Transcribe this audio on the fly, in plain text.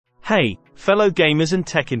Hey, fellow gamers and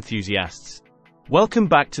tech enthusiasts. Welcome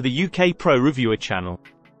back to the UK Pro Reviewer channel.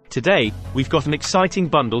 Today, we've got an exciting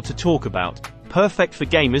bundle to talk about, perfect for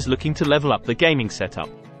gamers looking to level up their gaming setup.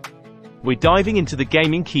 We're diving into the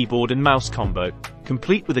gaming keyboard and mouse combo,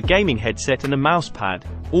 complete with a gaming headset and a mouse pad,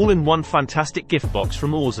 all in one fantastic gift box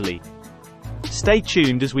from Orzily. Stay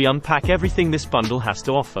tuned as we unpack everything this bundle has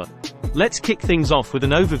to offer. Let's kick things off with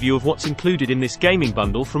an overview of what's included in this gaming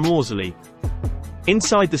bundle from Orzily.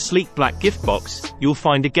 Inside the sleek black gift box, you'll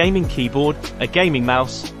find a gaming keyboard, a gaming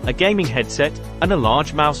mouse, a gaming headset, and a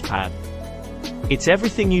large mouse pad. It's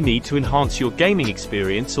everything you need to enhance your gaming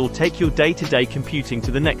experience or take your day-to-day computing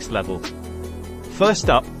to the next level.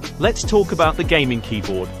 First up, let's talk about the gaming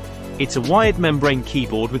keyboard. It's a wired membrane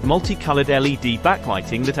keyboard with multicolored LED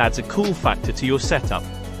backlighting that adds a cool factor to your setup.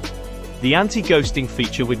 The anti-ghosting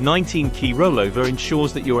feature with 19-key rollover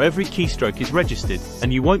ensures that your every keystroke is registered,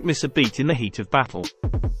 and you won't miss a beat in the heat of battle.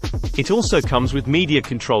 It also comes with media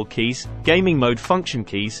control keys, gaming mode function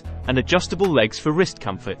keys, and adjustable legs for wrist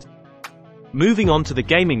comfort. Moving on to the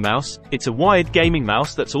gaming mouse, it's a wired gaming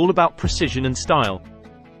mouse that's all about precision and style.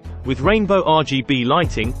 With rainbow RGB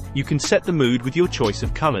lighting, you can set the mood with your choice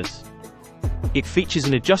of colors. It features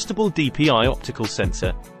an adjustable DPI optical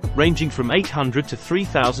sensor, ranging from 800 to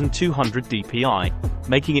 3200 DPI,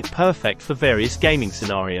 making it perfect for various gaming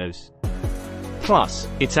scenarios. Plus,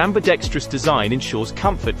 its ambidextrous design ensures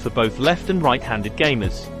comfort for both left and right-handed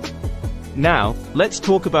gamers. Now, let's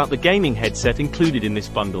talk about the gaming headset included in this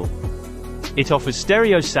bundle. It offers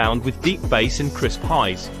stereo sound with deep bass and crisp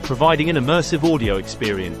highs, providing an immersive audio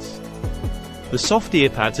experience. The soft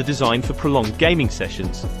earpads are designed for prolonged gaming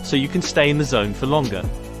sessions, so you can stay in the zone for longer.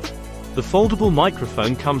 The foldable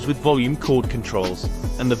microphone comes with volume cord controls,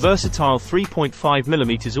 and the versatile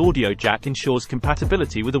 3.5mm audio jack ensures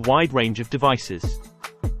compatibility with a wide range of devices.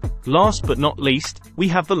 Last but not least, we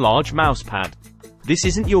have the large mouse pad. This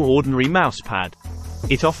isn't your ordinary mouse pad.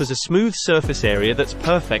 It offers a smooth surface area that's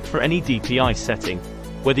perfect for any DPI setting,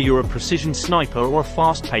 whether you're a precision sniper or a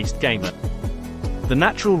fast-paced gamer. The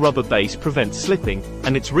natural rubber base prevents slipping,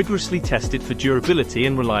 and it's rigorously tested for durability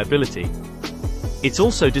and reliability. It's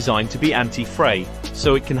also designed to be anti-fray,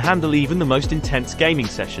 so it can handle even the most intense gaming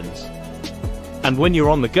sessions. And when you're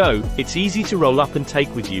on the go, it's easy to roll up and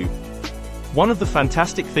take with you. One of the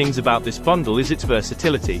fantastic things about this bundle is its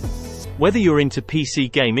versatility. Whether you're into PC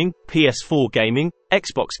gaming, PS4 gaming,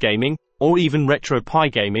 Xbox gaming, or even retro Pi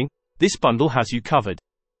gaming, this bundle has you covered.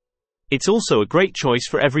 It's also a great choice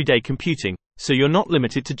for everyday computing, so you're not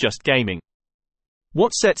limited to just gaming.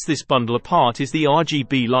 What sets this bundle apart is the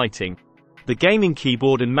RGB lighting. The gaming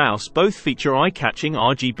keyboard and mouse both feature eye-catching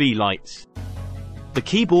RGB lights. The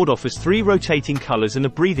keyboard offers 3 rotating colors and a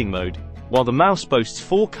breathing mode, while the mouse boasts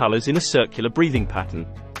 4 colors in a circular breathing pattern.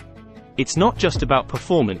 It's not just about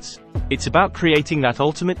performance, it's about creating that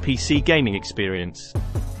ultimate PC gaming experience.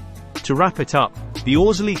 To wrap it up, the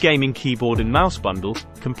Orzily gaming keyboard and mouse bundle,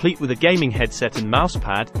 complete with a gaming headset and mouse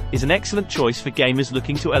pad, is an excellent choice for gamers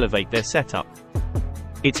looking to elevate their setup.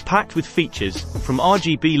 It's packed with features, from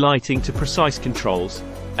RGB lighting to precise controls,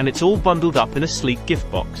 and it's all bundled up in a sleek gift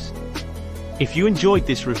box. If you enjoyed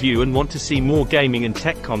this review and want to see more gaming and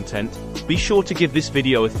tech content, be sure to give this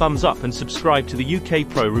video a thumbs up and subscribe to the UK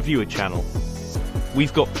Pro Reviewer channel.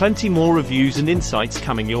 We've got plenty more reviews and insights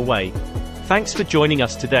coming your way. Thanks for joining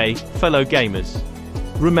us today, fellow gamers.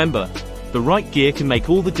 Remember, the right gear can make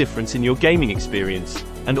all the difference in your gaming experience,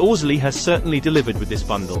 and Orzily has certainly delivered with this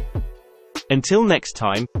bundle. Until next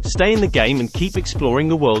time, stay in the game and keep exploring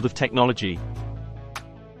the world of technology.